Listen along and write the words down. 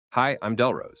Hi, I'm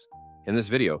Delrose. In this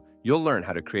video, you'll learn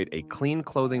how to create a clean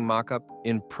clothing mockup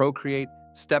in Procreate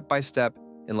step by step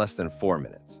in less than 4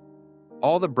 minutes.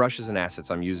 All the brushes and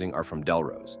assets I'm using are from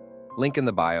Delrose. Link in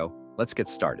the bio. Let's get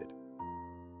started.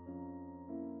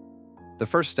 The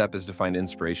first step is to find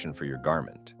inspiration for your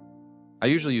garment. I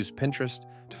usually use Pinterest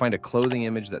to find a clothing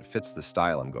image that fits the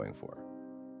style I'm going for.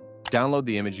 Download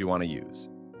the image you want to use.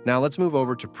 Now let's move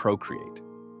over to Procreate.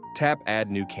 Tap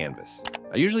Add New Canvas.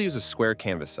 I usually use a square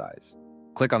canvas size.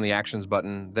 Click on the Actions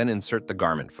button, then insert the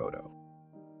garment photo.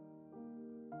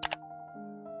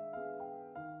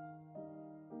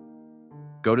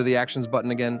 Go to the Actions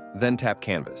button again, then tap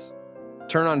Canvas.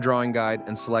 Turn on Drawing Guide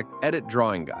and select Edit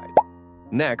Drawing Guide.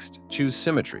 Next, choose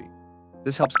Symmetry.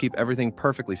 This helps keep everything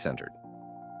perfectly centered.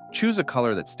 Choose a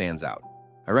color that stands out.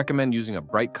 I recommend using a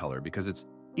bright color because it's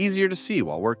easier to see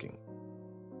while working.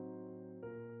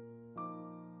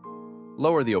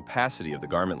 Lower the opacity of the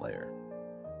garment layer.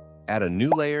 Add a new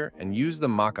layer and use the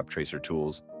Mockup tracer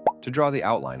tools to draw the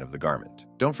outline of the garment.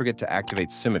 Don't forget to activate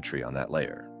symmetry on that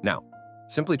layer. Now,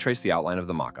 simply trace the outline of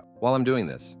the mockup. While I'm doing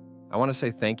this, I want to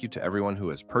say thank you to everyone who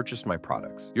has purchased my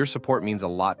products. Your support means a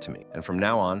lot to me, and from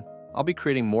now on, I'll be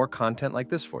creating more content like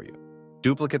this for you.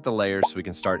 Duplicate the layers so we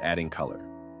can start adding color.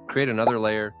 Create another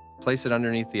layer, place it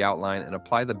underneath the outline, and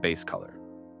apply the base color.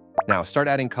 Now, start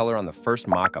adding color on the first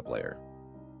mockup layer.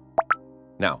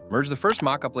 Now, merge the first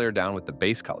mockup layer down with the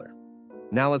base color.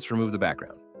 Now let's remove the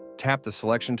background. Tap the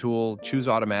selection tool, choose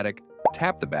automatic,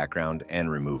 tap the background,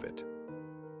 and remove it.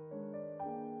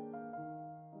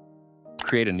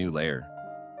 Create a new layer.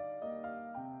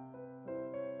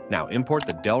 Now import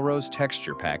the Delrose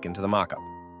texture pack into the mockup.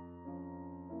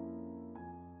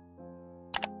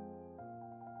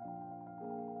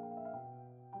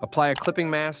 Apply a clipping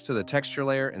mask to the texture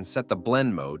layer and set the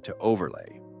blend mode to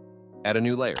overlay. Add a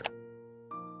new layer.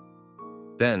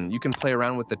 Then you can play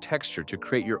around with the texture to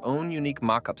create your own unique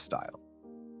mockup style.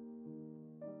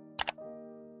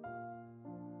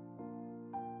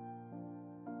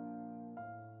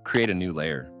 Create a new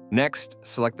layer. Next,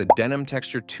 select the Denim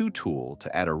Texture 2 tool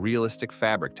to add a realistic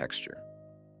fabric texture.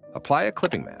 Apply a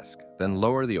clipping mask, then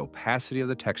lower the opacity of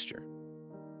the texture.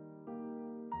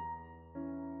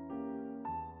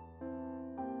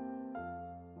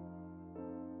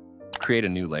 Create a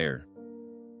new layer.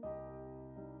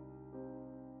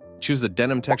 Choose the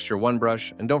Denim Texture 1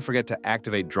 brush, and don't forget to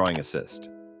activate Drawing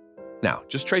Assist. Now,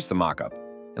 just trace the mockup,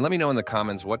 and let me know in the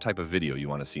comments what type of video you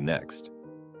want to see next.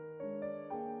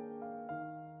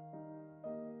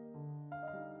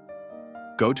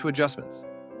 Go to Adjustments,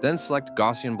 then select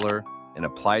Gaussian Blur and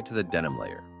apply it to the denim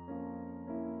layer.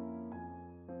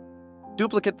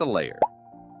 Duplicate the layer.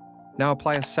 Now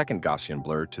apply a second Gaussian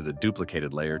Blur to the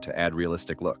duplicated layer to add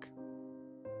realistic look.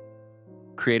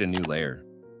 Create a new layer.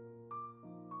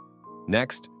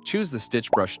 Next, choose the Stitch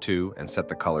Brush 2 and set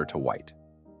the color to white.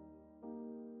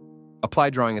 Apply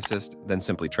Drawing Assist, then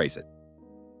simply trace it.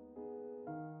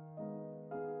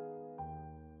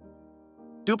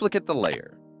 Duplicate the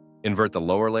layer. Invert the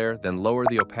lower layer, then lower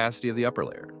the opacity of the upper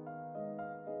layer.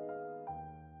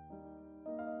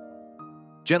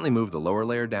 Gently move the lower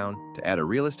layer down to add a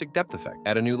realistic depth effect.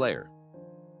 Add a new layer.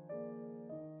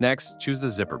 Next, choose the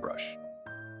Zipper brush.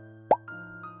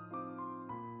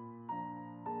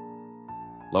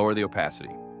 Lower the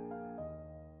opacity.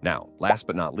 Now, last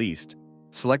but not least,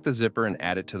 select the zipper and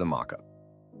add it to the mockup.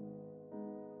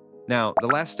 Now, the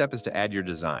last step is to add your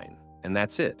design, and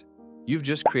that's it. You've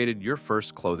just created your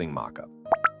first clothing mockup.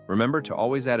 Remember to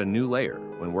always add a new layer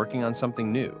when working on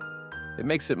something new. It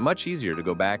makes it much easier to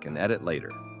go back and edit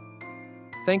later.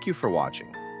 Thank you for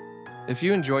watching. If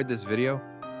you enjoyed this video,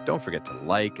 don't forget to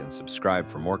like and subscribe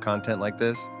for more content like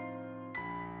this.